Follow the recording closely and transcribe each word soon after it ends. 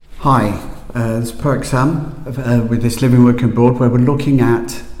Hi, this is Park Sam with this Living Working Abroad, where we're looking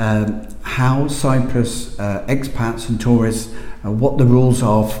at how Cyprus expats and tourists, what the rules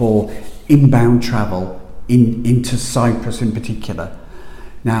are for inbound travel into Cyprus in particular.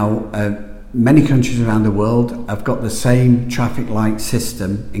 Now, many countries around the world have got the same traffic light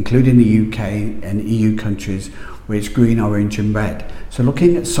system, including the UK and EU countries, where it's green, orange and red. So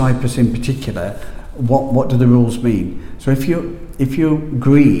looking at Cyprus in particular, what do the rules mean? So if you're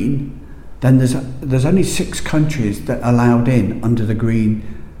green, then there's only 6 countries that are allowed in under the green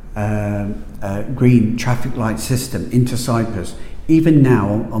traffic light system into Cyprus. Even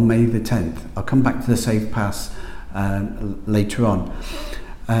now on May the 10th, I'll come back to the Safe Pass later on.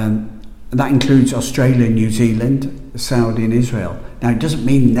 That includes Australia, New Zealand, Saudi and Israel. Now it doesn't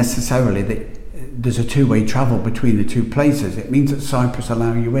mean necessarily that there's a two-way travel between the two places. It means that Cyprus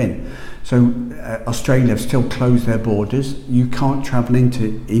allow you in. So Australia have still closed their borders. You can't travel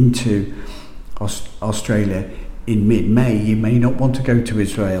into Australia in mid-May. You may not want to go to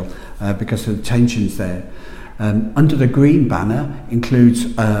Israel because of the tensions there. Under the green banner includes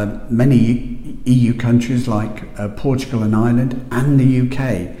many EU countries like Portugal and Ireland and the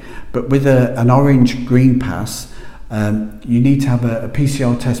UK. But with an orange green pass, you need to have a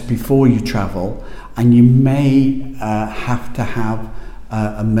PCR test before you travel, and you may have to have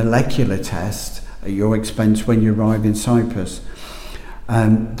a molecular test at your expense when you arrive in Cyprus.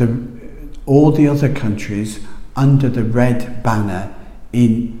 All the other countries under the red banner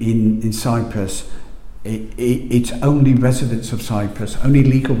in Cyprus, it's only residents of Cyprus, only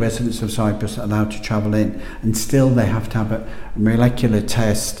legal residents of Cyprus are allowed to travel in, and still they have to have a molecular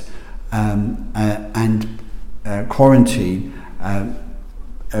test and quarantine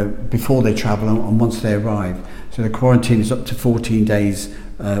before they travel and once they arrive. So the quarantine is up to 14 days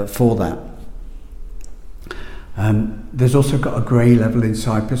for that. There's also got a grey level in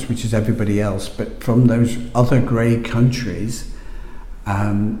Cyprus, which is everybody else, but from those other grey countries,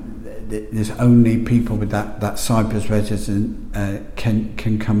 there's only people with that Cyprus resident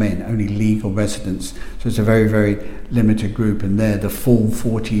can come in, only legal residents. So it's a very, very limited group, and they're the full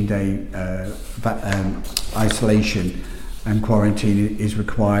 14-day isolation and quarantine is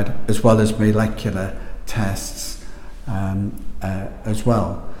required, as well as molecular tests as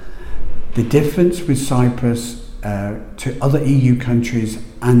well. The difference with Cyprus to other EU countries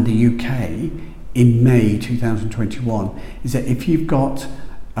and the UK in May 2021 is that if you've got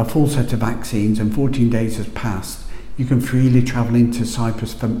a full set of vaccines and 14 days has passed, you can freely travel into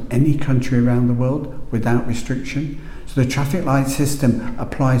Cyprus from any country around the world without restriction. So the traffic light system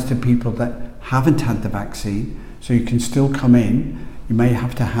applies to people that haven't had the vaccine, so you can still come in. You may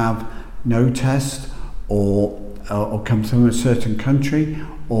have to have no test or come from a certain country,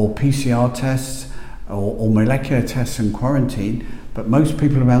 or PCR tests or molecular tests and quarantine, but most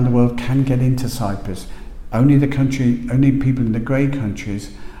people around the world can get into Cyprus. Only people in the grey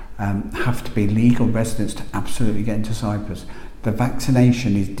countries have to be legal residents to absolutely get into Cyprus. The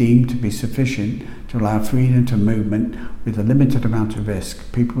vaccination is deemed to be sufficient to allow freedom to movement with a limited amount of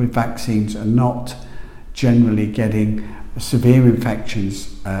risk. People with vaccines are not generally getting severe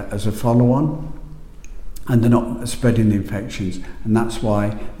infections as a follow-on, and they're not spreading the infections, and that's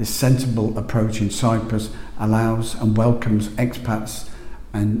why this sensible approach in Cyprus allows and welcomes expats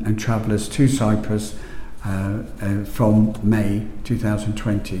and travellers to Cyprus from May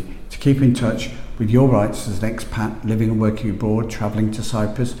 2020. To keep in touch with your rights as an expat living and working abroad, travelling to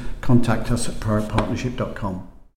Cyprus, contact us at priorpartnership.com.